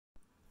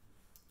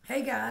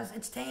Hey guys,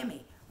 it's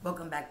Tammy.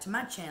 Welcome back to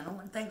my channel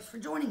and thanks for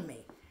joining me.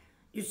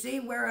 You see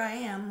where I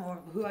am or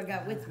who I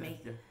got with me.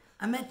 Yeah.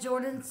 I'm at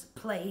Jordan's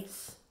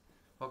place.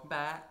 Welcome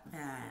back.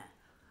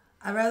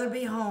 I'd rather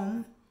be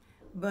home,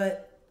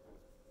 but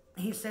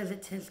he says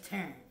it's his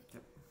turn.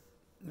 Yep.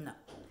 No.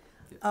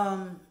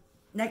 Yep.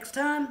 Next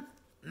time,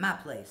 my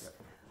place. Yep.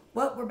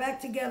 Well, we're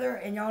back together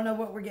and y'all know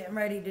what we're getting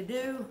ready to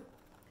do.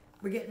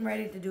 We're getting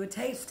ready to do a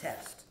taste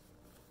test.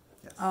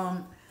 Yes.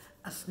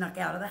 I snuck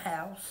out of the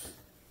house.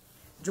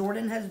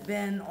 Jordan has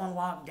been on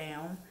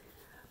lockdown.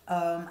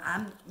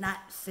 I'm not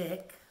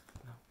sick.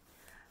 No.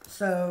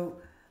 So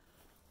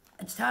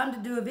it's time to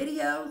do a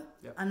video.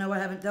 Yep. I know I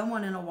haven't done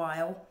one in a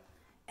while.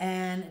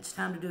 And it's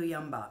time to do a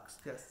Yum Box.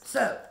 Yes.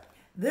 So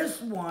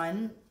this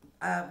one,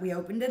 we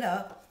opened it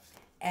up.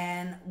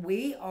 And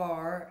we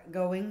are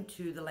going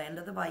to the land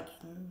of the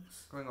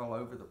Vikings. Going all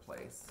over the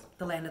place.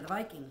 The land of the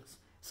Vikings.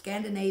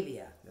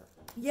 Scandinavia. Yep.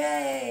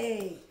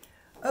 Yay!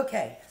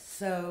 Okay,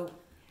 so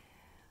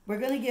we're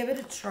going to give it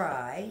a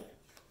try.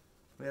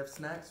 We have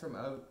snacks from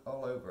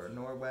all over.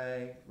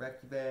 Norway,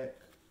 Reykjavik,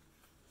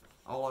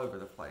 all over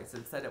the place.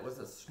 It said it was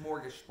a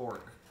smorgasbord.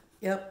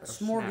 Yep, a Of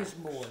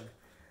smorgasbord. snacks.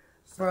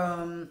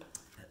 From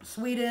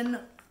Sweden,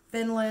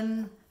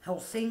 Finland,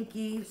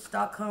 Helsinki,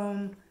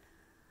 Stockholm.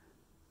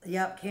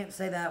 Yep, can't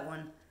say that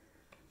one.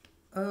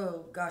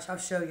 Oh, gosh, I'll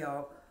show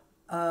y'all.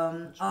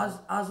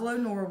 Oslo,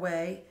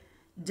 Norway,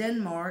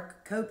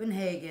 Denmark,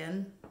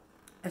 Copenhagen,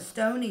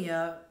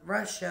 Estonia,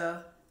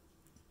 Russia,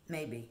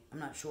 maybe. I'm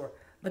not sure.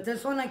 But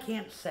this one I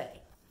can't say.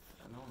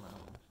 I don't know.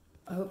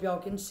 I hope y'all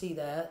can see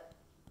that.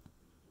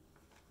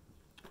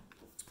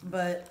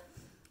 But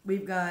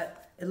we've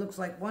got, it looks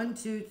like 1,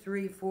 2,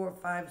 3, 4,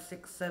 5,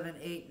 6, 7,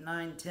 8,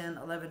 9, 10,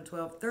 11,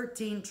 12,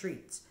 13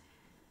 treats.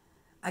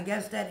 I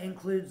guess that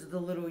includes the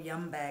little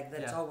yum bag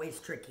that's always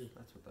tricky.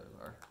 That's what those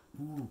are.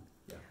 Ooh.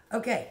 Yeah.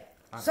 Okay,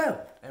 so.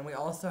 And we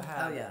also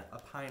have Oh, yeah. a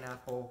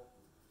pineapple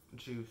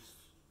juice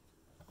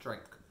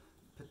drink.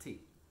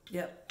 Petite.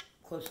 Yep,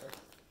 closer.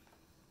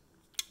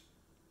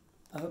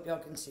 I hope y'all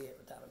can see it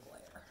without a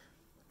glare.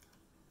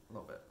 A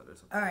little bit, but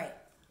it's okay. All right,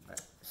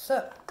 Alright.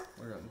 so.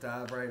 We're going to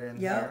dive right in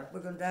Yep, here. we're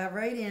going to dive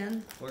right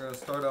in. We're going to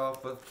start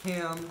off with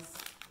Kim's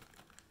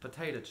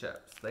potato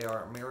chips. They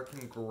are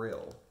American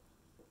Grill.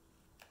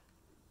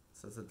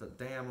 Says it's a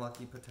damn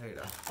lucky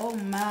potato. Oh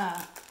my.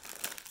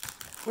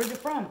 Where's it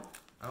from?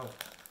 Oh.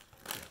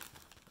 Yeah.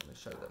 Let me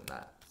show them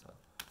that. So,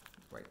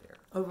 it's right there.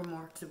 Over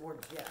more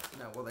towards, yeah.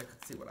 No, well, they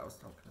could see what I was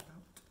talking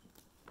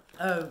about.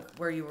 Oh,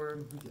 where you were.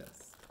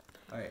 Yes.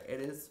 Alright,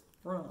 it is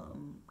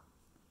from...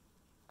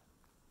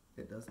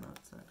 It does not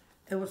say.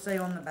 It will say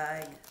on the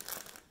bag.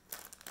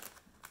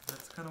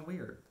 That's kind of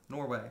weird.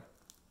 Norway.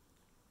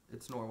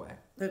 It's Norway.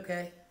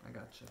 Okay. I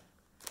got you.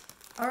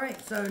 All right,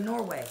 so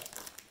Norway.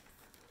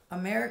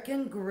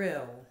 American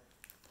Grill.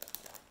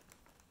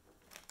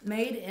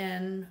 Made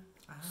in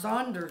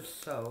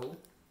Sonderso.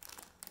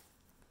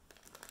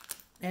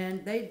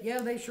 And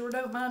they sure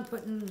don't mind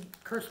putting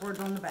curse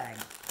words on the bag.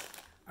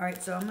 All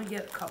right, so I'm going to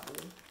get a couple.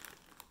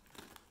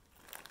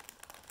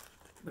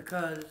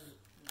 Because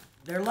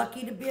they're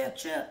lucky to be a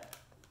chip.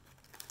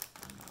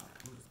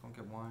 I'm just going to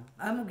get one.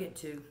 I'm going to get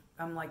two.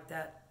 I'm like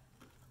that.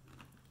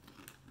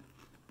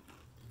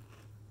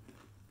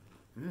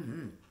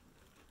 Mm-hmm.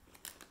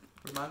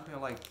 Reminds me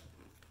of like...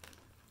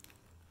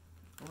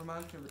 It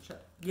reminds me of a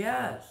chip.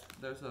 Yes.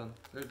 There's a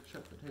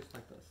chip that tastes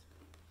like this.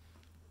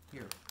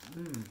 Here.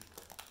 Mm.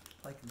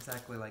 Like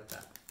exactly like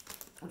that.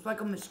 It's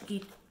like a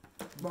mesquite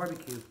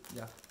barbecue.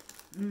 Yeah.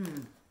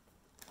 Mmm.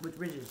 With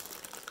ridges.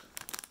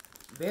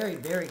 Very,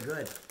 very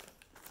good.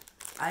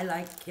 I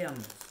like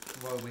Kim's.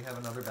 Well, we have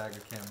another bag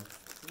of Kim's.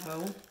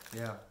 Oh?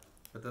 Yeah.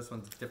 But this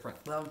one's different.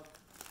 Well,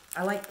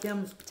 I like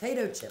Kim's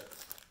potato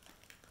chips.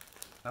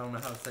 I don't know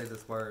how to say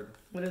this word.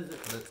 What is it?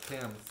 But it's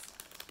Kim's.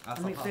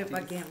 Let me see if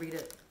I can't read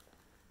it.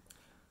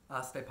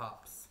 Stay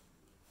Pops.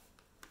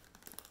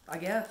 I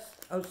guess.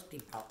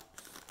 Oasty Pops.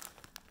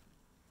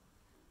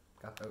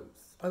 Got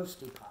those.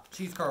 Oasty Pops.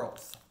 Cheese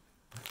curls.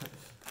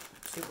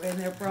 See where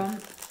they're from?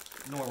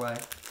 Norway.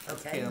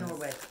 Okay, Kim's.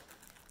 Norway.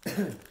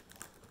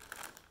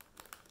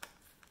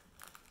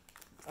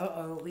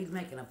 Uh-oh, he's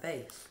making a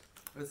face.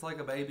 It's like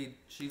a baby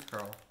cheese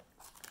curl.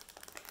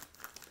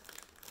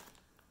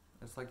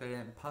 It's like they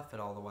didn't puff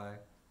it all the way.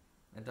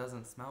 It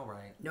doesn't smell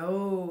right.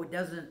 No, it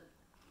doesn't.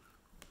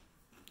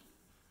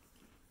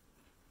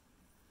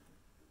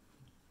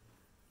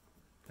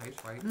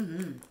 Tastes right.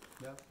 Mm-hmm.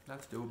 Yeah,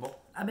 that's doable.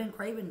 I've been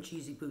craving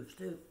cheesy poofs,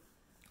 too.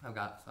 I've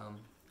got some.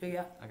 Do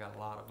ya? I got a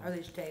lot of them. Are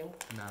they stale?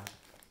 No.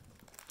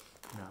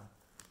 No.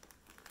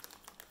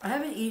 I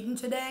haven't eaten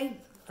today.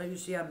 So you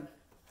see, and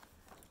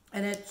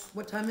it's,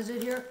 what time is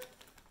it here?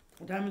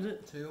 What time is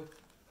it? 2.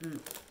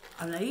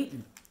 I'm not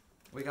eating.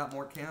 We got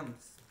more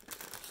Kim's.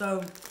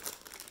 So,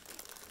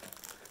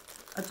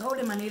 I told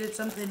him I needed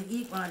something to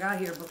eat when I got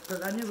here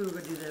because I knew we were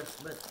going to do this,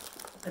 but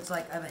it's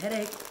like I have a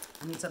headache,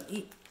 I need something to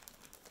eat.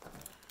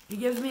 He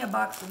gives me a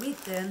box of wheat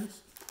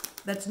thins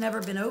that's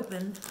never been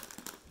opened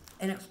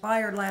and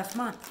expired last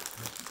month.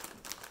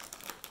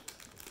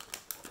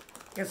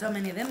 Guess how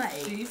many of them I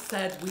ate? She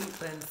said wheat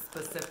thins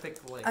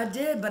specifically. I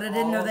did, but I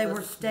didn't know All they the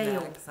were stale.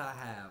 snacks I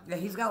have. Yeah,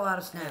 he's got a lot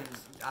of And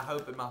snacks. I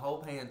hope in my whole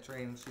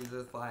pantry, and she's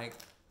just like,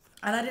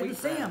 And I didn't Wheat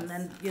see him. Thins.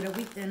 And, you know,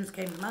 Wheat Thins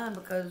came to mind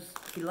because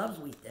he loves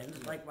Wheat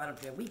Thins. Like, why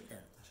don't you have Wheat Thins?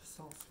 I just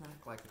don't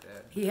snack like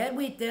that. He had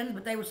Wheat Thins,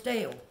 but they were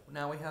stale.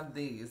 Now we have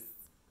these.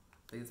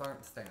 These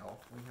aren't stale.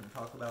 We can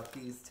talk about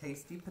these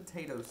tasty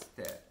potato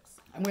sticks.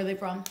 And where are they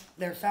from?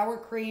 They're sour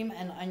cream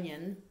and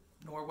onion.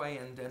 Norway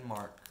and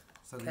Denmark.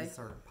 So Okay. these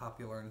are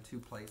popular in 2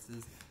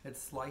 places.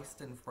 It's sliced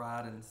and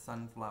fried in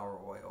sunflower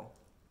oil.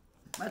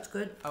 That's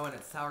good. Oh, and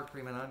it's sour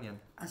cream and onion.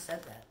 I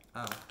said that.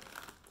 Oh,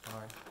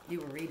 sorry. You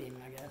were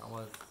reading, I guess. I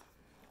was.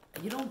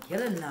 You don't get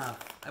enough.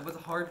 It was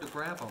hard to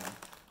grab them.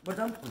 What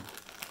dumpling?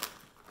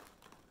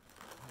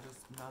 I'm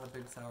just not a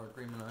big sour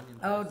cream and onion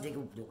Oh,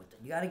 person. do it.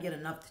 You gotta get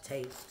enough to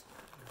taste.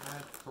 I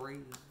had 3.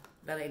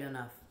 That ain't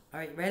enough. All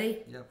right,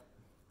 ready? Yep.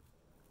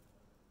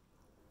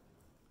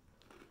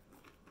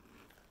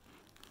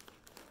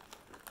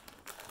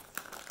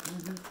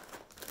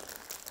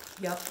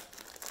 Yep.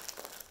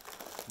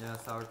 Yeah,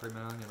 sour cream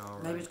and onion,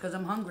 alright. Maybe it's because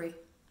I'm hungry.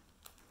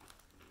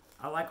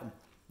 I like them.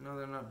 No,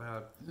 they're not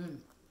bad.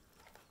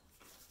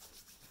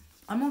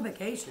 I'm on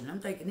vacation. I'm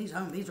taking these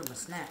home. These are my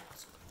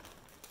snacks.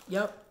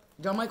 Yep.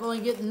 John Michael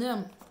ain't getting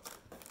them.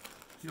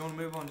 Do you want to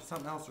move on to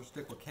something else or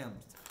stick with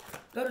Kim's?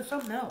 Go to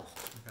something else.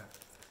 Okay.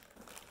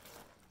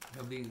 We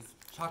have these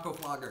Choco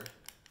Flogger.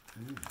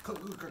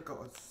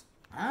 Cookies.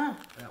 Huh?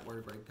 That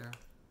word right there.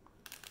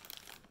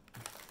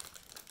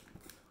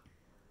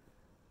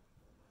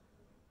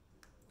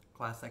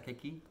 Classic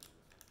hickey.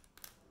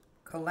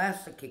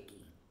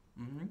 Kalasakiki.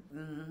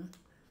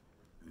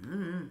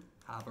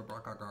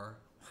 Haberburger.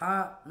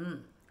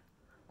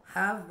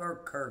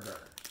 Haverkurger.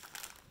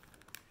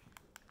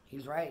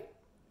 He's right.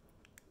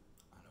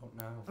 I don't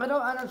know. I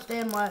don't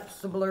understand why it's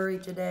so blurry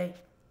today.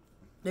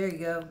 There you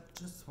go.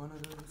 Just one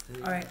of those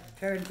days. All right,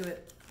 tear into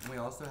it. We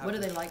also have What do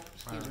the they like?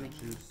 Excuse me.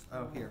 juice.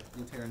 Oh, here.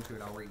 You tear into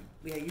it. I'll read.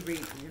 Yeah, you read,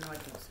 'cause you know I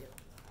can't see it.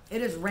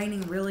 It is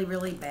raining really,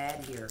 really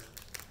bad here.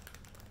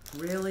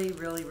 Really,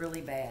 really,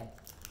 really bad.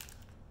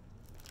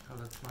 Oh,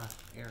 that's my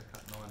air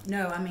cutting on.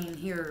 No, I mean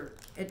here.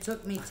 It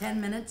took me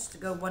 10 minutes to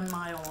go 1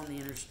 mile on the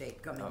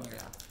interstate coming Oh, here.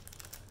 yeah.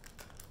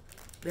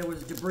 There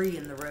was debris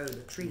in the road. A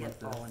tree You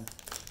had want this? fallen.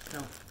 No.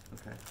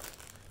 Okay.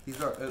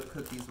 These are oat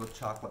cookies with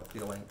chocolate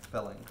filling.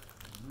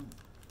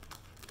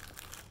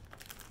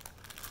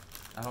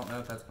 I don't know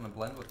if that's going to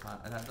blend with mine.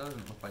 That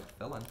doesn't look like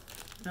filling.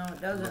 No, it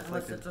doesn't Looks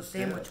unless like it's a it's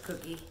sandwich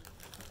cookie.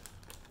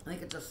 I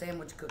think it's a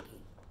sandwich cookie.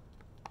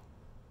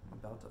 I'm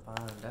about to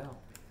find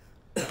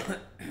out.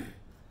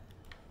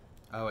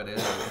 Oh, it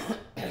is.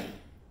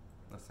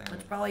 The sandwich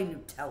It's probably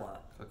Nutella.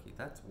 cookie.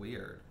 That's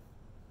weird.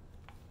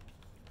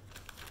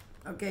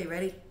 Okay,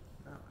 ready?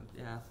 Oh,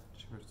 yeah.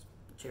 Cheers.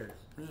 Cheers.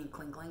 We ain't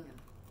cling clinging.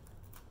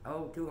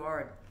 Oh, too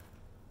hard.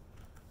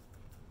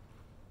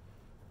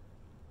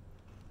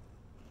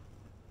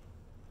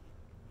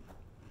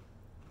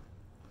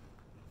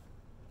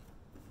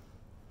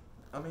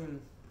 I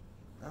mean,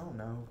 I don't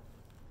know.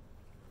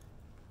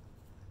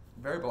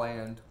 Very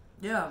bland.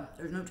 Yeah,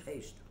 there's no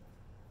taste.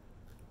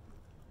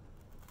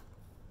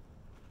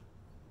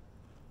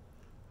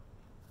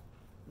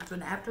 It's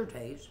an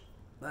aftertaste,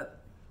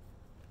 but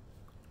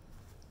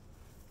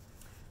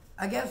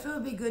I guess it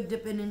would be good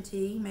dipping in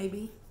tea,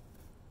 maybe.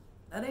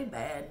 That ain't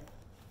bad.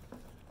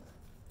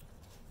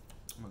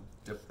 I'm going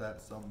to dip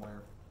that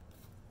somewhere.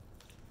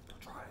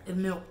 Try it.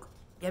 In milk.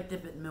 You have to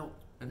dip it in milk.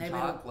 And Maybe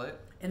it'll- chocolate.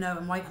 in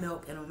white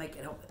milk, and it'll make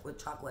it help it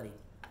with chocolatey.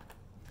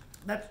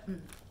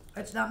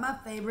 That's not my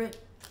favorite.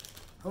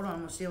 Hold on, I'm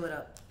gonna seal it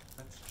up.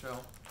 That's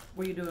chill.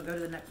 What are you doing? Go to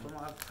the next one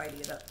while I tidy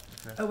it up.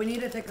 Okay. Oh, we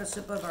need to take a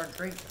sip of our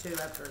drink too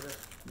after this.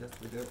 Yes,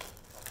 we do.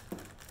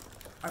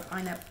 Our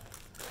pineapple.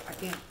 I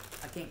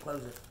can't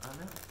close it. I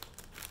know.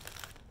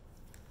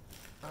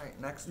 Alright,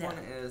 next Yeah. one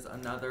is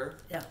another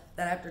Yeah,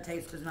 that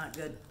aftertaste is not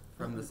good.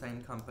 from the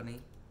same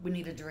company. We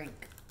need a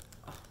drink.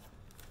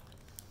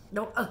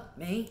 No,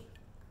 me?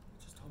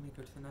 You just told me to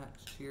go to the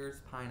next. Cheers,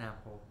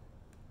 pineapple.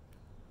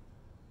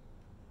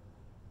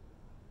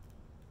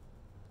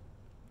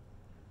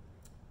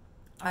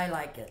 I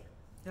like it.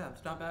 Yeah,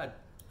 it's not bad.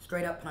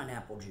 Straight up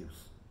pineapple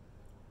juice.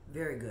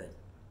 Very good.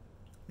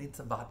 Need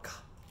some vodka.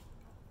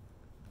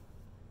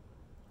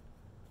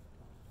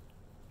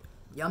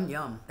 Yum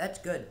yum. That's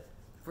good.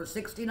 For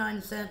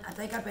 69 cents, I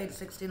think I paid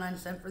 69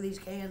 cents for these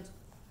cans.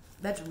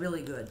 That's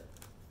really good.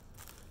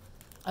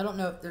 I don't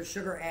know if there's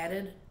sugar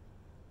added.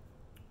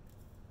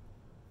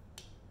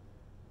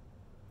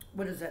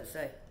 What does that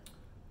say?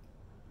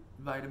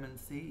 Vitamin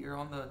C, you're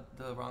on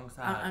the wrong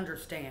I side.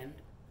 understand.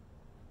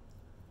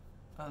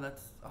 Oh,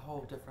 that's a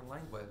whole different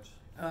language.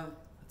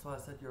 That's why I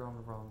said you're on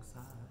the wrong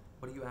side.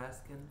 What are you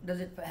asking? Does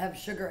it have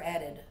sugar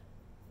added?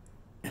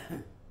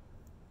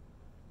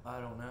 I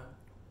don't know.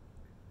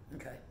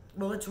 Okay.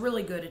 Well, it's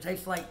really good. It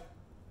tastes like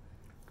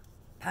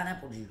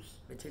pineapple juice.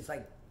 It tastes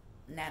like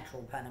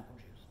natural pineapple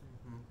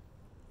juice.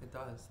 It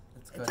does.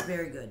 It's good. It's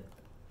very good.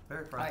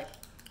 Very All fresh. right.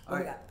 What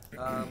we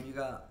got? You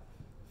got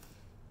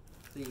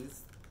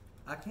these.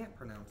 I can't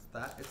pronounce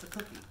that. It's a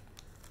cookie.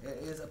 It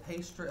is a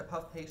pastry, a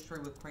puff pastry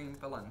with cream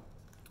filling.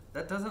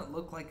 That doesn't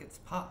look like it's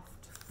puffed.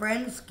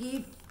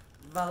 Frensky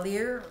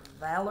Valor,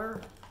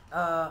 Vaflir.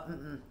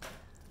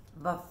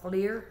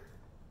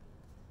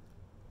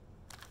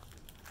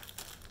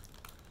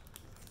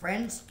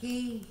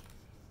 Frensky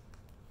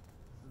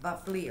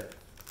Vaflir.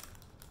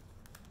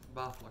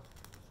 Baffler.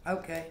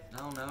 Okay, I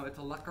don't know. It's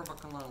a lekker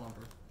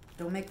vakalalamper.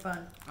 don't make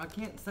fun. I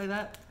can't say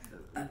that.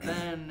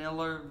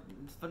 Vanilla,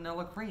 it's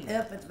vanilla cream.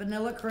 Yep, it's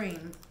vanilla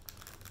cream.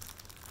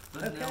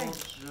 Vanilla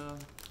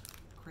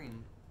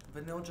cream.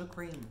 Vanilla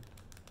cream.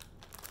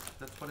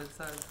 That's what it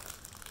says.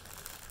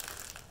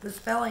 The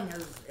spelling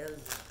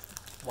is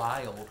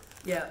Wild.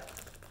 yeah,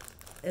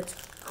 it's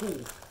cool.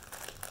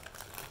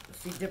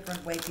 See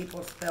different way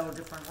people spell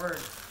different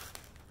words.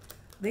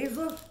 These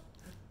look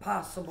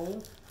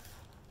possible.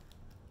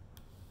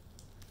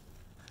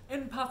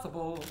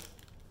 Impossible.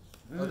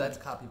 Oh, that's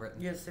copywritten.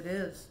 Yes, it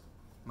is.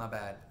 My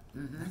bad.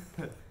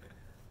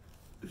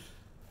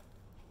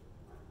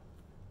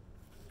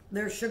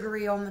 They're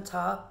sugary on the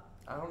top.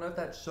 I don't know if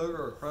that's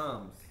sugar or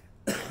crumbs.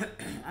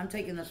 I'm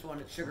taking this one.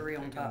 It's sugary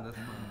on Taking top. this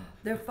one.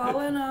 They're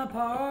falling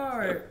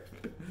apart.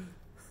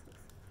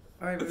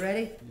 All right, we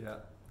ready? Yeah.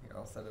 Here,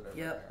 I'll set it over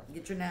Yep.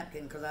 Get your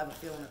napkin because I have a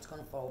feeling it's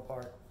going to fall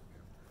apart.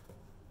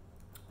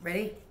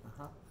 Ready?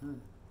 Uh-huh.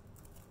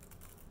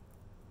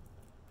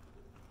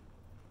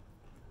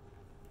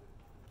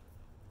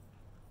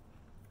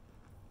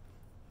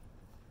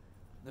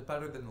 They're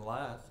better than the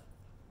last.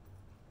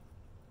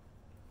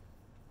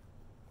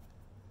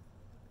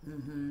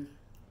 Mm-hmm.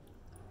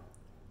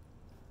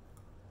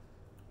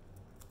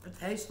 It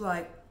tastes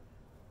like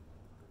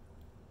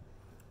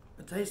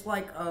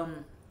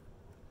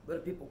what do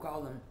people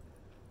call them?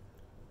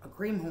 A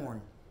cream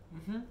horn.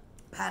 Mm-hmm.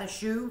 Pat a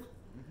shoe.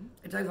 Mm-hmm.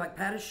 It tastes like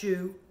pat a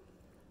shoe.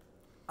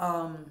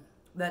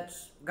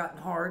 That's gotten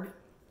hard.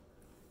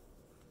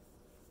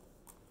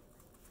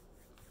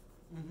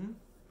 Mm-hmm.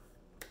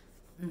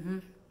 Mm-hmm.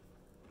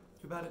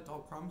 Too bad it's all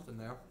crumbs in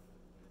there.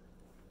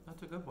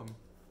 That's a good one.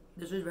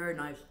 This is very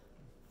nice.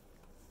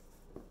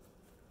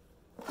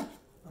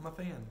 I'm a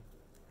fan.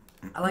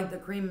 I like the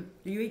cream.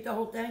 Do you eat the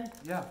whole thing?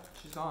 Yeah,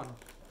 she's gone.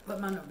 Put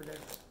mine over there.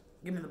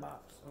 Give me the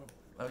box.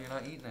 Oh, you're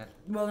not eating it.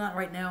 Well, not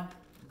right now.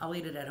 I'll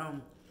eat it at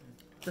home.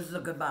 This is a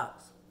good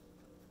box.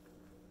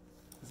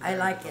 I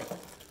like it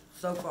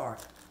so far.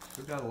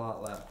 We've got a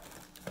lot left.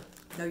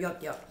 No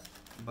yuck yucks.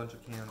 A bunch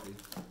of candy.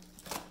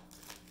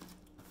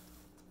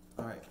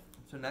 Alright,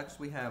 so next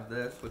we have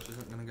this, which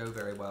isn't going to go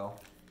very well.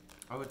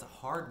 Oh, it's a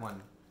hard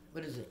one.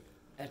 What is it?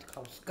 That's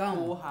called scum.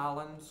 Full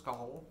Highland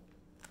Skull.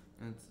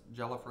 And it's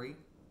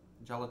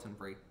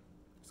gelatin-free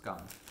scum.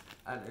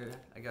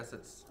 I guess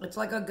it's It's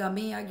like a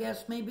gummy, I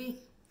guess, maybe?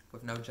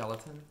 with no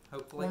gelatin,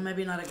 hopefully. Well,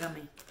 maybe not a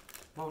gummy.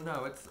 Well,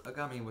 no, it's a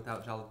gummy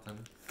without gelatin.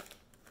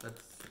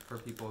 That's for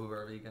people who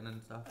are vegan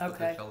and stuff. because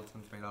Okay.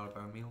 Gelatin's made out of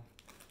bone meal.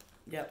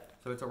 Yep.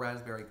 So it's a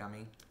raspberry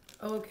gummy.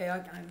 Oh, okay,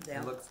 I'm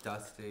down. It looks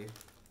dusty.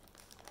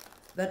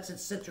 That's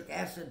its citric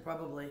acid,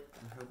 probably.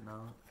 I hope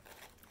not.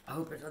 I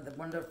hope it's. I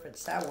wonder if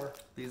it's sour.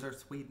 These are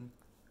Sweden.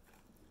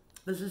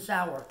 This is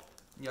sour.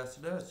 Yes,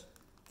 it is.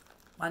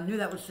 I knew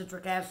that was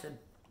citric acid.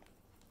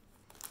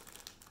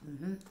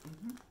 Mm-hmm.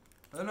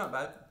 They're not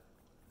bad.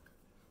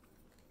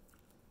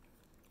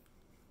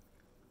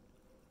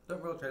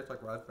 Don't really taste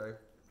like raspberry.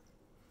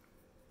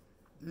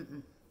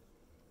 Mm-mm.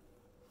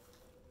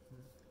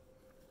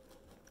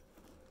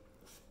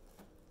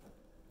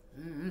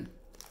 Mm-hmm.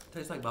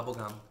 Tastes like bubble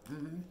gum.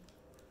 Mm-hmm.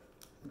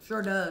 It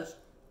sure does.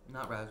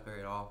 Not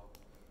raspberry at all.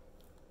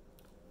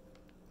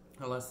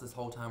 Unless this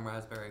whole time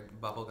raspberry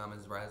bubble gum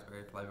is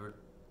raspberry flavored.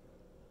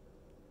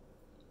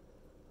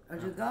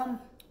 Is it gum?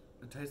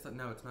 It tastes like,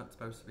 no, it's not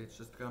supposed to be. It's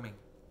just gummy.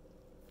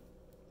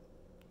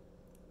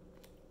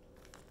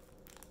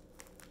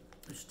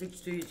 It sticks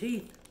to your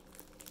teeth.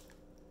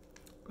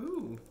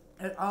 Ooh.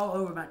 And all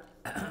over my,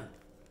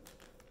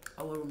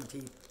 all over my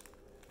teeth.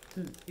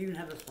 You can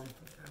have this one.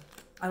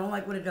 I don't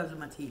like what it does with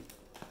my teeth.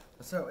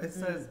 So it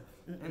says,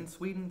 in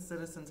Sweden,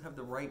 citizens have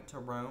the right to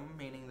roam,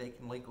 meaning they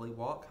can legally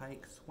walk,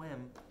 hike,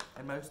 swim,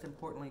 and most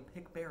importantly,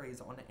 pick berries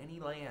on any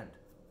land.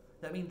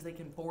 That means they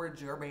can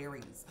forage your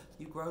berries.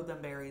 You grow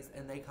them berries,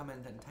 and they come in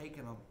and take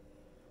them.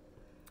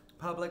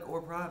 Public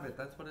or private,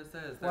 that's what it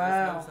says. There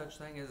is no such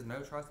thing as no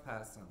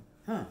trespassing.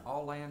 Huh.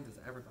 All land is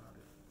everybody.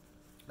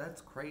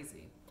 That's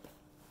crazy.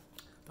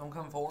 Don't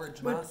come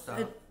forage my But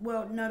stuff.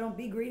 well, no, don't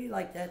be greedy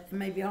like that. You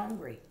may be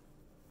hungry.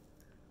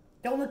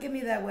 Don't look at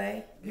me that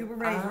way. You were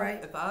raised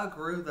right. If I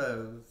grew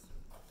those,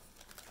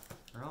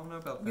 I don't know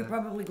about You that.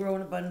 probably grow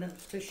in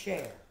abundance to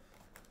share.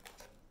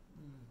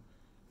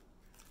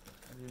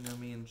 You know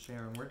me and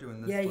Sharon, we're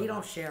doing this. Yeah, you with-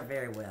 don't share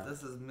very well.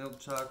 This is milk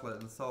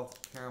chocolate and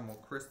soft caramel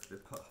crispy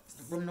puffs.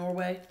 From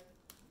Norway?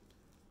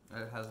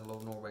 It has a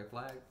little Norway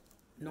flag.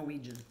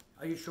 Norwegian.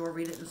 Are you sure?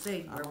 Read it and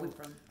see. Where are we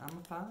from? I'm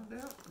gonna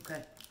find out.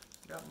 Okay.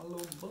 Got my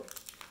little book.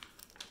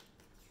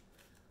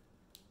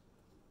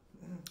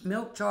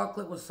 Milk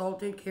chocolate with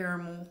salted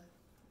caramel,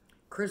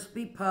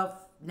 crispy puff,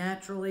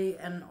 naturally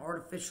and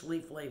artificially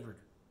flavored.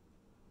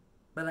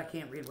 But I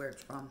can't read where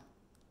it's from.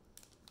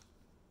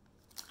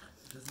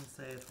 Doesn't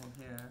say it on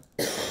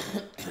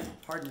here.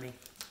 Pardon me.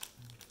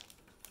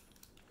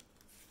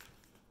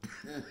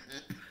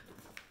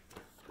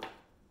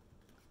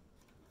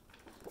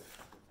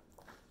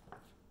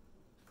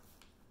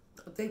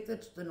 I think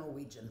that's the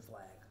Norwegian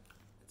flag.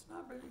 It's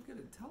not very good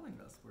at telling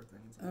us where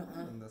things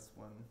are in this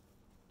one.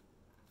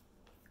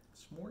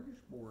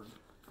 Smorgasbord.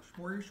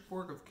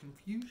 Smorgasbord of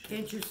confusion.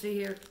 Can't you see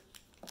here?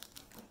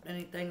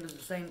 Anything that's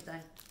the same thing?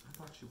 I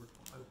thought you were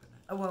going to open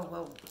it. Oh,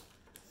 well.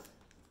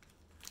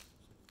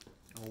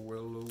 Oh,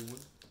 well.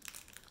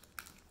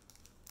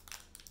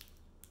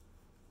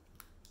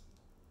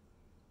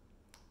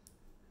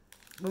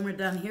 When we're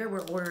done here,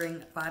 we're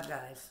ordering Five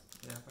Guys.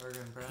 Yeah, burger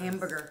and fries.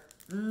 Hamburger.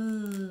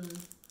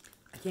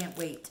 I can't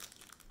wait.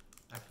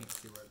 I can't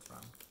see where it's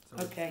from.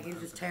 So Okay, he's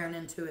just tearing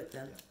into it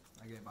then.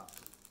 Yeah, I gave up.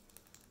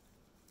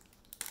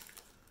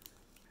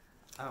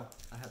 Oh,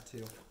 I have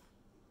two.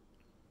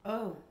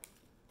 Oh.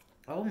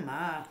 Oh my.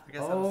 I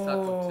guess I'm stuck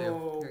with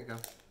two. Here you go.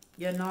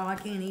 Yeah, no, I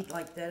can't eat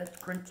like that. It's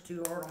crunched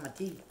too hard on my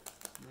teeth.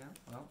 Yeah,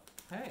 well,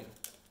 hey,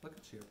 look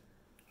at you.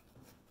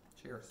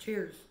 Cheers.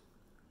 Cheers.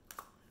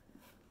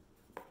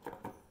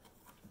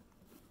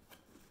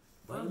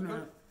 Wait a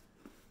minute.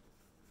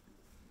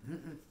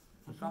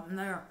 There's something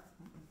there.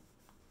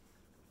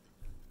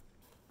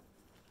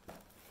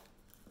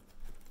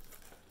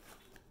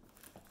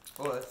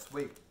 Oh, that's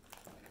sweet.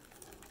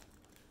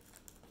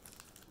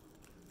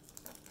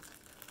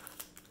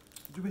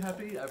 Do we have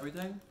to eat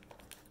everything?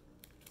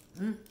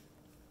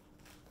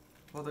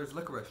 Well, there's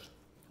licorice.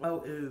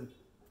 Oh, ew.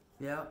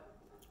 Yeah.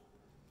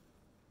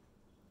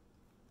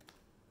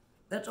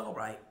 That's all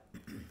right.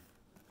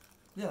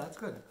 Yeah, that's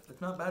good. It's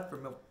not bad for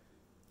milk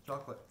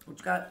chocolate.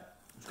 It's got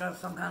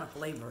some kind of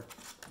flavor.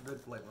 Good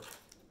flavor.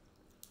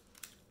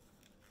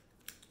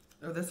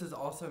 Oh, this is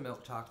also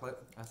milk chocolate.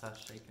 As I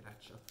shake it at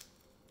you.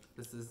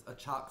 This is a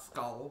choc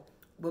skull.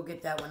 We'll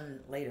get that one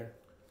later.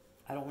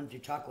 I don't want to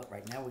do chocolate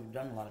right now. We've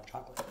done a lot of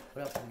chocolate.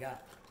 What else we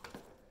got?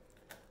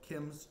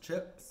 Kim's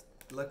chips,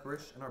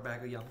 licorice, and our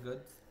bag of Yum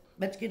Goods.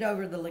 Let's get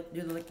over the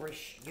do the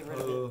licorice. Get rid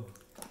of it.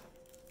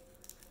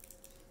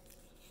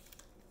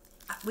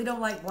 We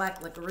don't like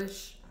black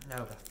licorice.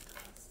 No.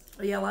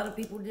 Yeah, a lot of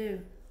people do.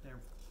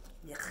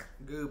 They're Yuck.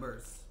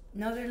 goobers.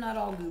 No, they're not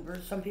all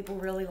goobers. Some people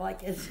really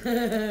like it.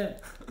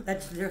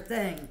 That's their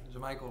thing.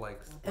 Jamaica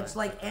likes. It's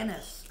like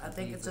anise. I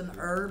think it's an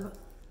herb,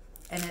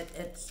 and it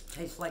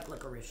tastes like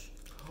licorice.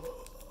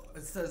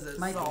 It says it's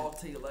Might be.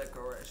 salty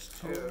licorice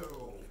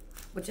too.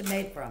 What's it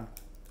made from?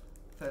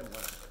 Finland.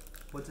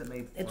 What's it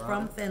made from? It's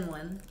from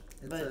Finland.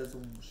 It but says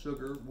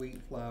sugar,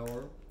 wheat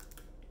flour,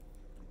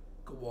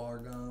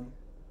 guar gum,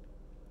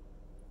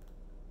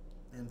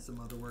 and some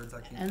other words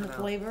I can't and the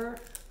pronounce. flavor?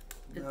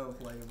 No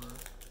flavor.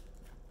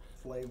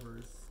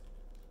 Flavors.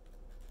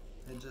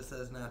 It just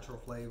says natural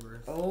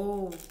flavors.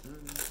 Oh,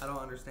 I don't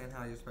understand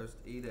how you're supposed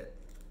to eat it.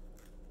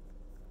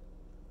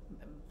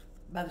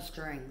 by the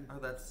string. Oh,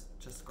 that's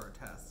just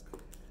grotesque.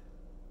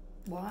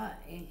 Why?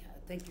 I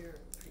think you're.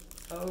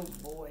 Oh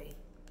boy.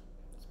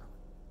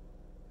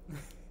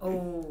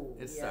 Oh,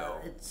 It's yeah.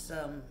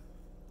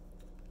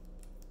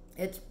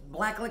 It's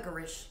black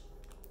licorice.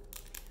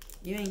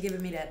 You ain't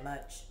giving me that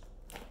much.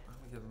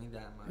 Don't give me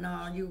that much.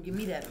 No, you give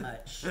me that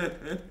much.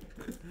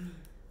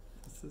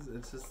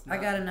 It's just. I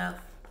got enough.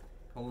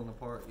 Pulling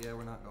apart. Yeah,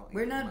 we're not going.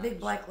 We're not big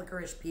black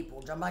licorice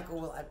people. John Michael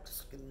will.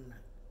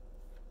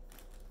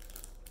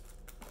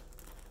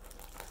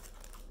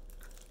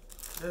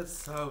 It's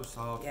so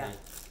salty. Yeah.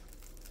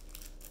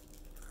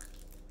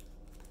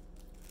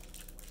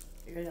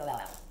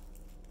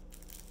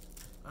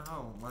 I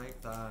don't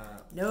like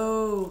that.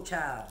 No,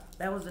 child.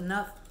 That was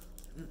enough.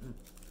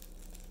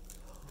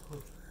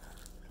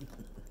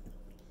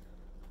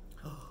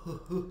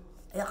 Ugh.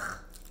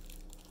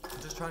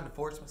 I'm just trying to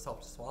force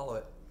myself to swallow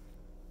it.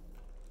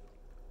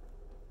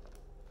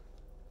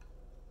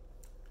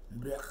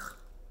 Blech.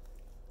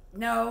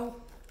 No.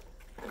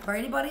 For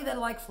anybody that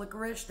likes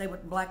licorice,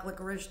 black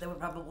licorice, they would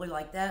probably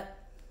like that.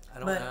 I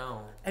don't but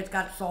know. It's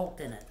got salt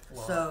in it,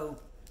 Wow. so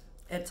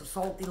it's a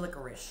salty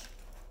licorice.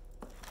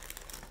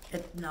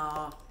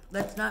 No,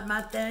 that's not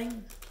my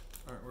thing.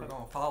 Alright, we're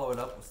gonna follow it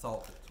up with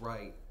salt. That's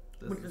right.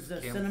 This What is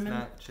this, Kim's cinnamon?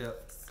 snack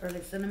chips. Are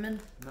they cinnamon?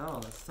 No,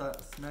 it's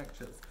snack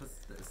chips. Cause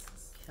this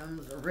is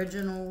Kim's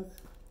original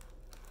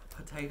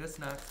potato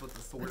snacks with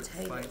assorted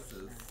potato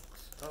spices.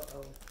 snacks.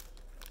 Uh-oh.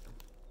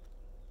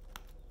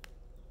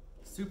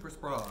 Super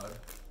Sprout.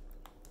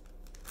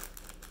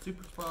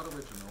 Super Sprout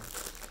original.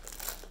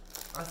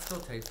 I still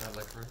taste that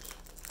licorice.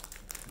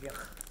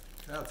 Yuck.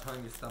 That'll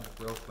turn your stomach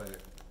real quick.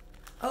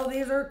 Oh,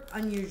 these are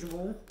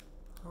unusual.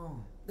 Oh.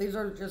 These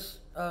are just,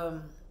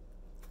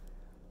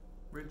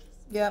 Rich.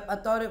 yep, I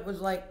thought it was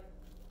like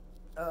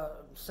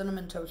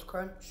Cinnamon Toast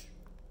Crunch.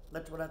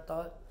 That's what I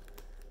thought.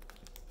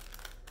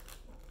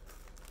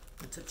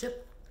 It's a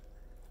chip.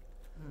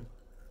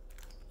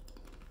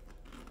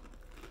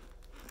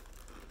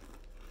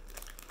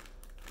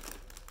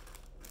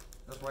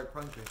 That's quite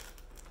crunchy.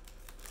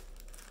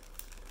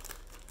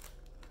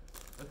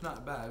 It's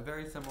not bad.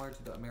 Very similar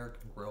to the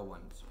American Grill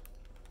ones.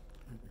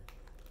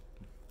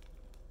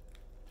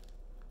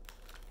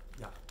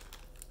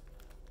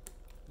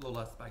 A little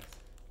less spice.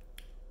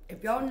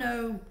 If y'all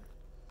know,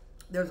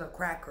 there's a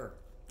cracker,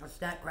 a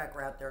snack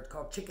cracker out there. It's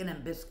called chicken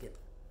and biscuit.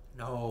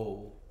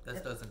 No, this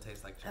doesn't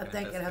taste like chicken I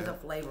think and it biscuit. has a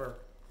flavor.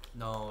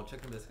 No,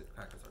 chicken biscuit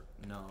crackers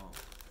are no.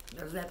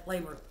 There's that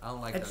flavor. I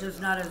don't like it's those.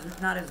 just not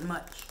as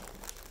much.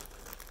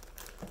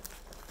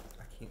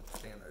 I can't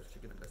stand those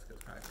chicken and biscuit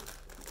crackers.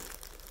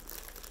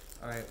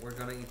 Alright, we're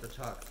gonna eat the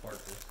chalk sparkle.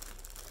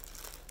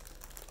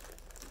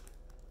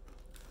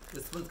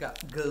 This one's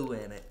got goo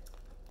in it.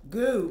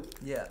 Goo.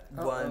 Yeah,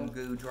 one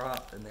goo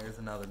drop and there's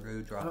another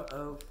goo drop.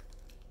 Uh-oh.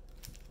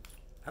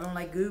 I don't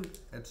like goo.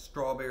 It's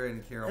strawberry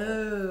and caramel.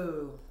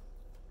 Oh.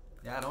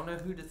 Yeah, I don't know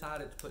who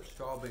decided to put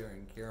strawberry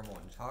and caramel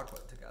and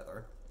chocolate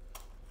together.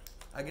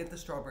 I get the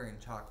strawberry and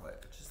chocolate,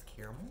 but just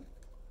caramel?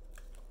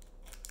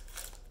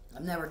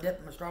 I've never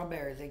dipped my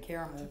strawberries in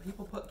caramel. Do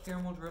people put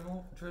caramel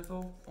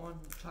drizzle on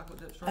chocolate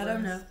dipped I strawberries?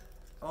 don't know.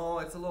 Oh,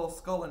 it's a little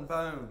skull and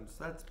bones.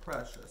 That's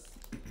precious.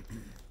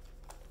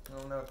 I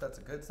don't know if that's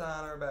a good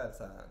sign or a bad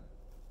sign.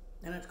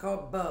 And it's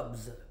called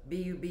Bubs.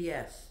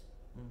 B-U-B-S.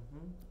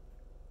 Mm-hmm.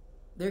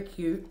 They're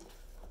cute.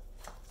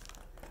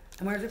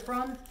 And where's it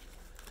from?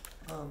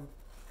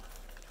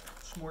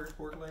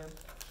 Smorgasbord land.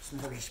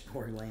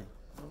 Smorgasbord land.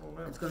 I don't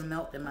know. It's gonna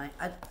melt in my.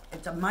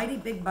 It's a mighty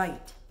big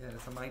bite. Yeah,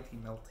 it's a mighty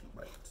melty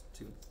bite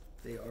too.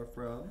 They are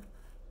from.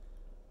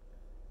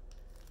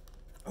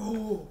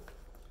 Oh,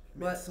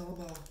 What?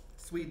 Midsaba,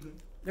 Sweden.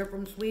 They're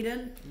from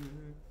Sweden.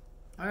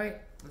 Mm-hmm. All right,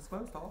 It's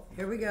most awful.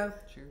 here we go.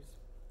 Cheers.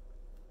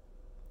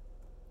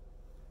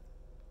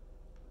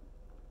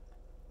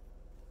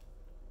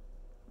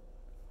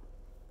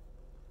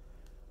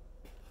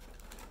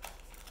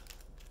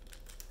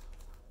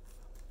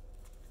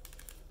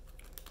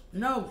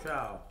 No,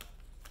 child.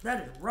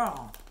 That is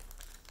wrong.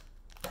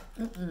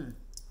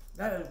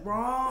 That is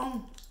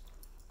wrong.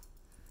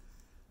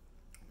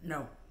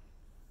 No.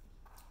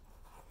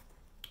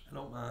 I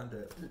don't mind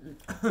it.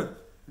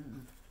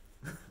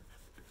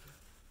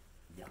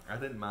 I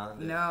didn't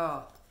mind it.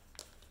 No.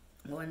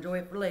 We'll enjoy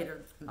it for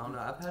later. I don't know.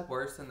 I've had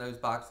worse than those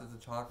boxes of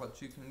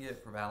chocolates you can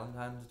get for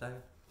Valentine's Day.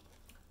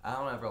 I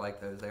don't ever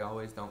like those. They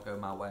always don't go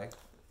my way.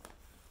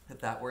 If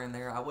that were in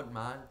there, I wouldn't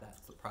mind that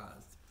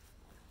surprise.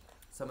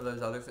 Some of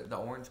those others, the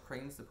orange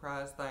cream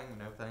surprise thing,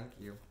 no thank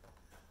you.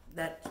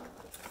 That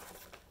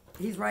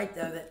he's right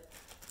though. That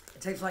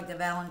it tastes like the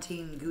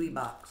Valentine gooey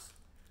box.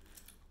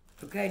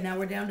 Okay, now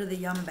we're down to the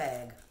Yum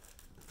bag.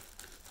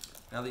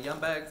 Now the Yum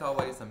Bag's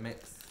always a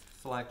mixed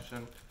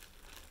selection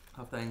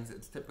of things.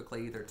 It's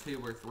typically either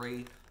 2 or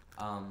 3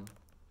 hard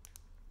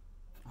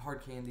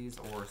candies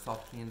or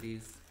soft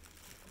candies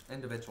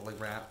individually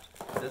wrapped.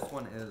 This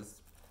one is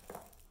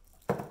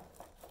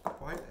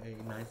quite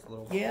a nice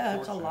little Yeah,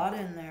 it's a portion. lot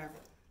in there.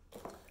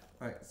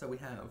 Alright, so we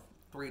have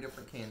 3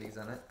 different candies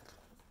in it.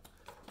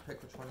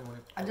 Pick which one you want.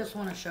 I just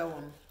want to show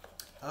them.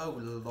 Oh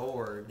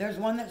Lord. There's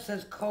one that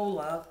says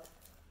cola.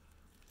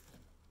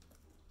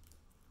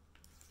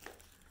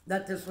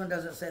 That this one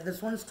doesn't say.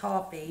 This one's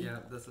toffee. Yeah,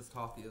 this is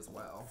toffee as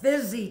well.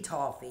 Fizzy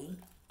toffee.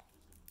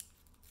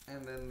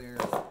 And then there's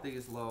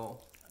these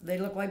little They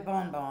look like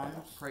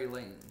bonbons.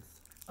 pralines.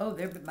 Oh,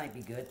 they might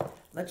be good.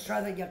 Let's try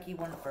the yucky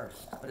one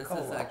first. The This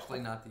cola. is actually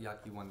not the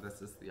yucky one.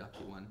 This is the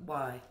yucky one.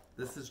 Why?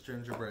 This is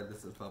gingerbread.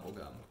 This is bubble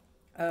gum.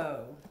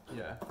 Oh.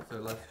 Yeah. So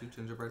let's do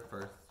gingerbread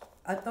first.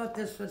 I thought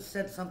this was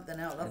said something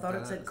else. I thought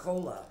it said does.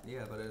 cola.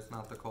 Yeah, but it's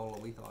not the cola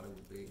we thought it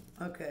would be.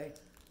 Okay.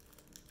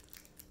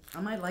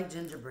 I might like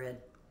gingerbread.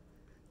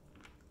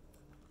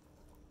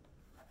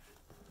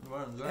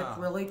 Well, It's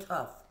really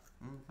tough.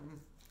 Mm-hmm.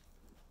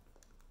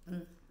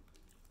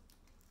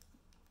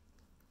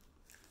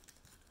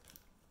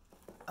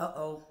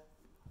 Uh-oh.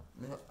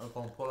 Yeah, I'm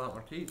gonna pull out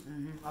my teeth.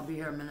 I'll be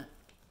here a minute.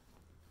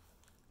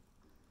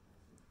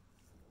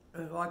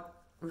 It's like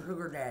a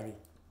sugar daddy,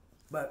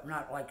 but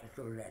not like a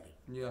sugar daddy.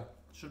 Yeah.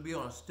 Should be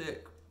on a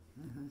stick.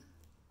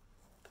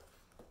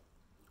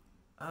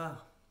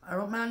 Ah, I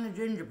don't mind the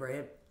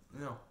gingerbread.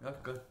 yeah, that's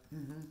good.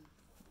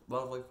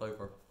 Lovely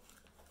flavor.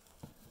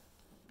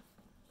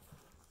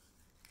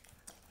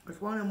 It's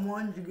one of them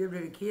ones you give to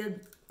the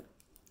kid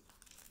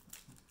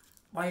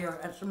while you're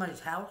at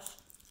somebody's house,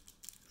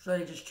 so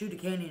they just chew the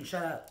candy and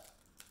shut up.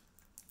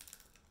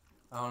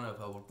 I don't know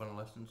if I would want to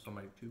listen to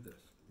somebody chew this.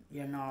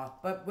 You know,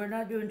 but we're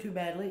not doing too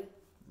badly.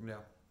 Yeah,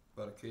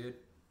 but a kid.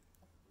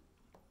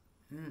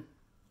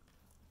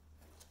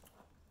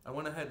 I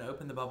went ahead and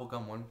opened the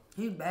bubblegum one.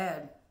 He's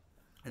bad.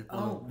 It's blue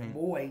Oh and pink.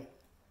 boy.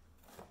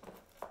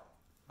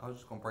 I was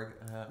just gonna break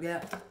it in half.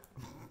 Yeah.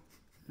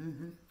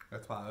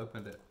 That's why I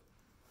opened it.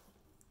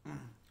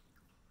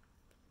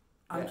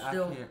 I'm Yeah,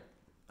 still. I can't.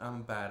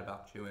 I'm bad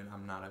about chewing.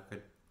 I'm not a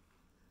good.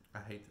 I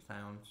hate the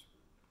sounds.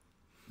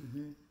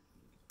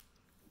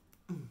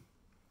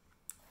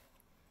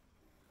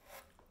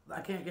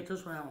 I can't get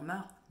this one out of my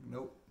mouth.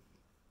 Nope.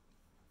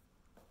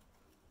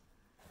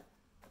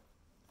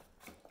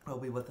 Oh,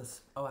 be with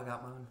us. Oh, I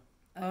got mine.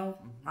 Oh,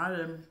 I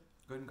didn't.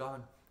 Good and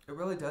gone. It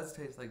really does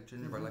taste like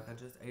gingerbread. Like I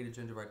just ate a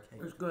gingerbread cake.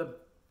 It's good.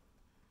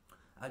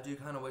 I do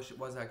kind of wish it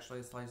was actually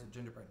a slice of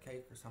gingerbread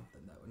cake or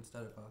something though,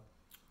 instead of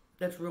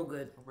That's real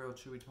good. a real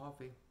chewy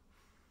toffee.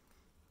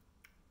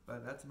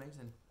 But that's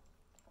amazing.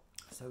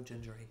 So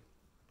gingery.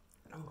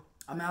 Oh.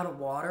 I'm out of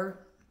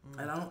water,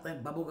 and I don't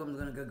think bubblegum is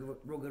going to go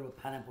real good with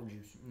pineapple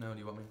juice. No, do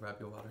you want me to grab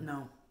your water?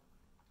 No.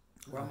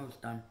 We're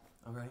almost done.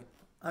 All right.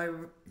 All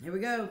right, here we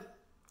go.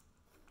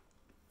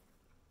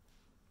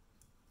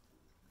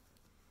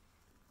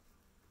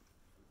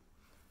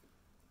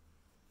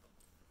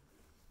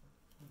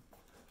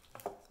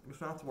 It's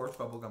not the worst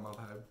bubblegum I've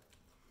had.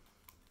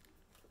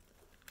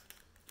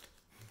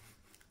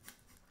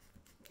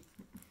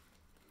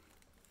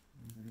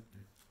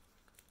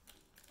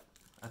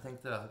 I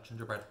think the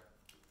gingerbread.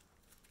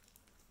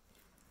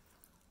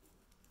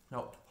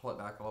 Nope, pull it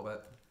back a little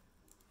bit.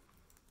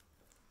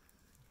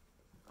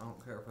 I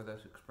don't care for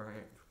this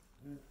experience.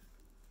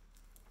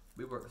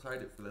 We were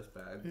excited for this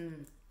bag.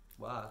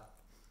 Why?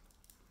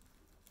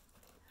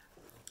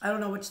 I don't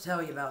know what to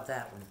tell you about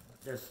that one.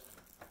 Just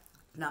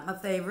not my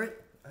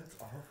favorite. That's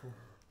awful.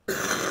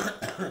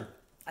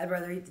 I'd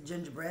rather eat the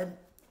gingerbread.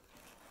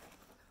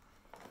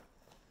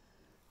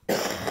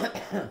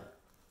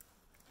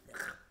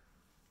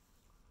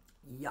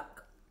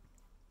 Yuck.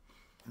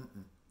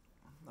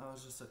 That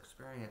was just an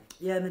experience.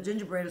 Yeah, and the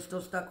gingerbread is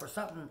still stuck or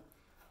something.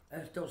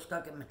 It's still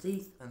stuck in my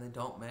teeth. And they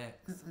don't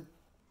mix.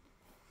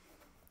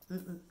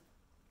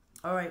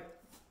 All right.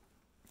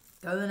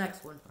 Go to the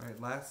next one.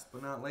 Alright, last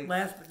but not least.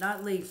 Last but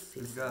not least.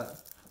 We've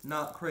got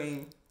not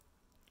cream.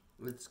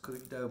 It's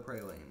cookie dough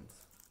pralines.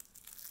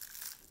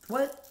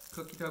 What?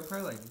 Cookie dough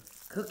pralines.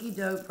 Cookie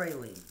dough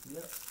praline.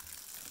 Yep.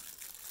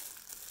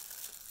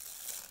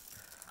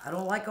 I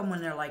don't like them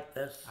when they're like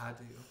this. I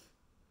do.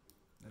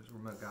 There's a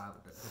remote guy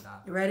that did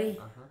that. You ready?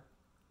 Uh-huh.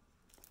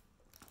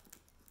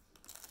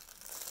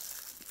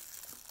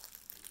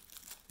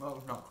 That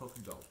was not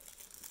cookie dough.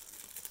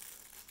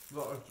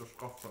 That was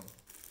disgusting.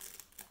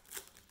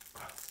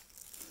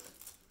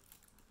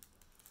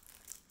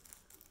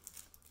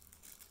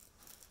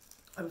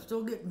 I'm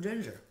still getting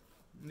ginger.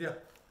 Yeah.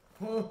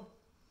 Huh.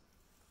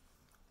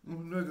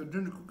 Like a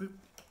ginger cookie.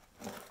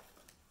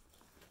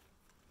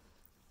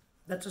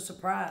 That's a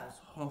surprise.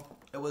 Oh,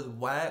 it was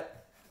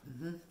wet.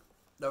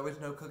 There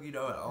was no cookie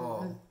dough at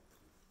all.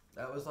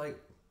 That was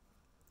like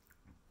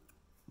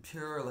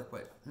pure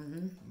liquid.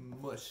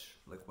 Mush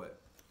liquid.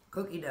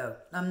 Cookie dough.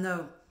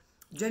 No,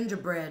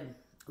 gingerbread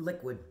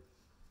liquid.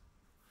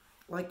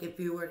 Like if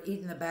you were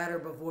eating the batter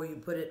before you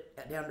put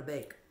it down to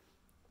bake.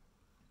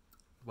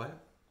 What?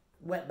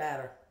 Wet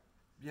batter.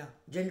 Yeah.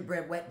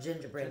 Gingerbread, wet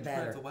gingerbread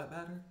batter. It's a wet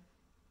batter?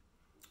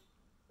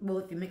 Well,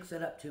 if you mix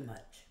it up too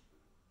much.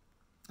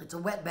 It's a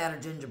wet batter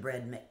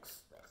gingerbread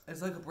mix.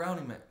 It's like a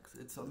brownie mix.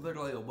 It's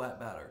literally a wet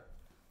batter.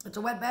 It's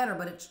a wet batter,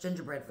 but it's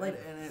gingerbread flavor.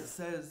 And it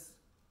says,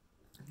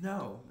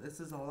 no, this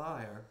is a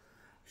liar.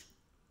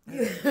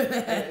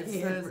 It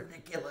says,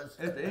 ridiculous.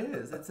 It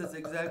is. It says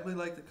exactly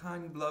like the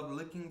kind you love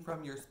licking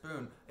from your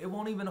spoon. It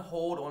won't even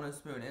hold on a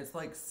spoon. It's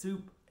like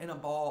soup in a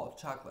ball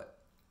of chocolate.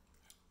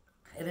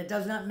 And it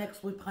does not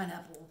mix with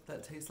pineapple.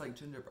 That tastes like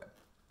gingerbread.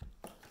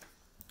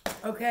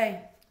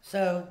 Okay,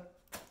 so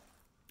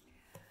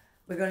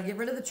we're going to get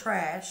rid of the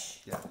trash.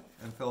 Yeah,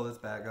 and fill this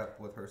bag up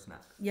with her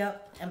snack.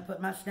 Yep, and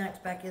put my snacks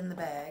back in the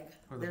bag.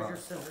 Or the There's your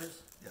box.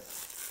 scissors.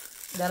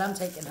 Yep. That I'm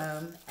taking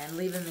home and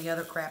leaving the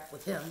other crap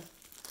with him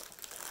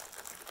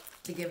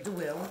to give to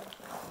Will.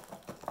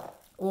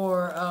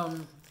 Or,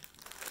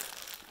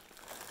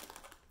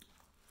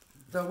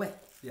 throw away.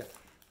 Yeah.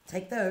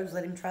 Take those,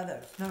 let him try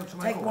those. No,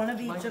 Take one of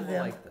each Jamaica of will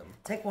them. like them.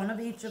 Take one of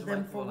each of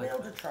them Jamaica for will like Will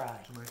to them. try.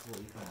 Jamaica will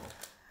eat them all.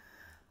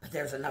 But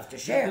there's enough to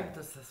Give share. them to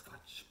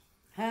Sasquatch.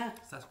 Huh?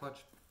 Sasquatch.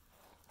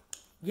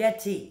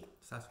 Yeti.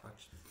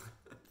 Sasquatch.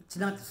 It's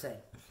not the same.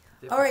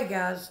 Different. All right,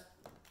 guys.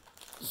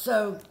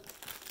 So,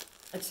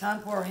 it's time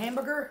for our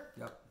hamburger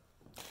Yep.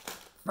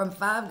 from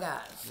Five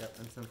Guys. Yep,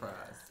 and some fries.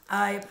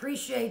 I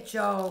appreciate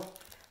y'all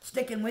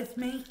sticking with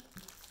me.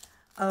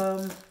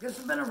 This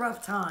has been a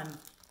rough time.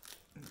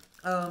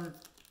 I'm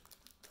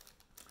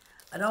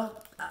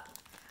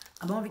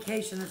on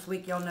vacation this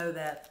week, y'all know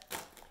that.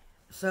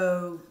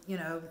 So, you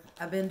know,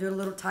 I've been doing a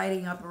little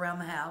tidying up around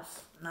the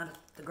house. Not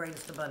the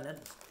greatest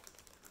abundance,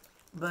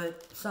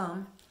 but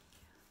some.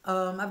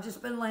 I've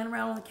just been laying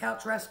around on the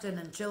couch resting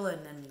and chilling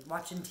and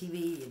watching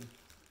TV and,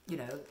 you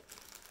know,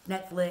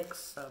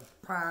 Netflix,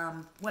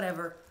 Prime,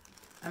 whatever.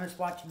 I'm just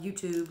watching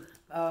YouTube.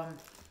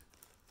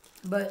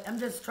 But I'm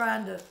just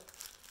trying to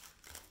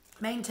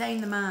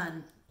maintain the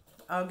mind.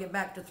 I'll get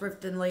back to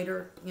thrifting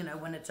later, you know,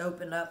 when it's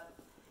opened up.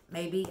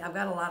 Maybe. I've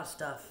got a lot of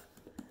stuff.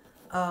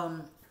 I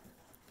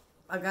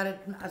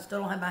still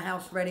don't have my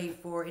house ready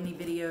for any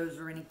videos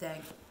or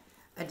anything.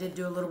 I did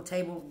do a little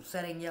table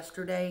setting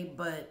yesterday,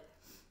 but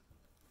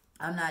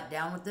I'm not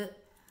down with it.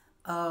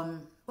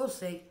 We'll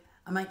see.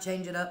 I might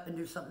change it up and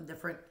do something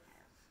different.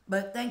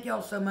 But thank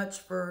y'all so much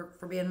for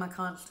being my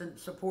constant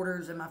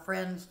supporters and my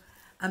friends.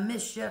 I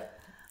miss you.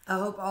 I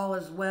hope all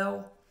is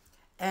well.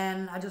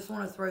 And I just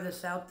want to throw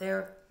this out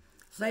there.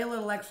 Say a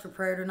little extra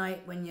prayer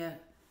tonight when you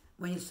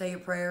say your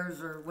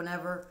prayers or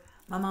whenever.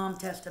 My mom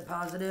tested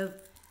positive,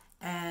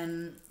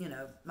 and, you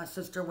know, my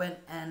sister went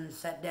and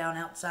sat down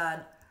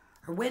outside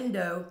her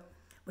window,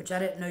 which I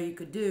didn't know you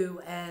could do,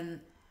 and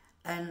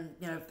and,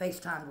 you know,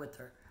 FaceTimed with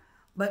her.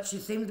 But she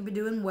seems to be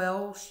doing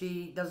well.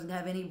 She doesn't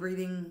have any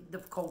breathing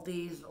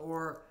difficulties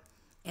or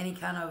any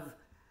kind of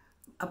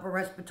upper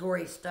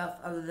respiratory stuff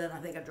other than, I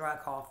think, a dry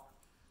cough.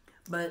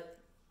 But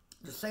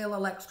just say a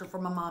little extra for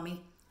my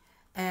mommy.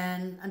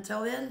 And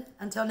until then,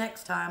 until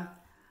next time,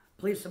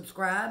 please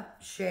subscribe,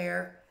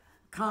 share,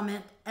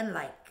 comment, and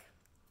like.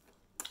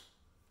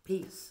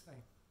 Peace.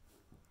 Bye.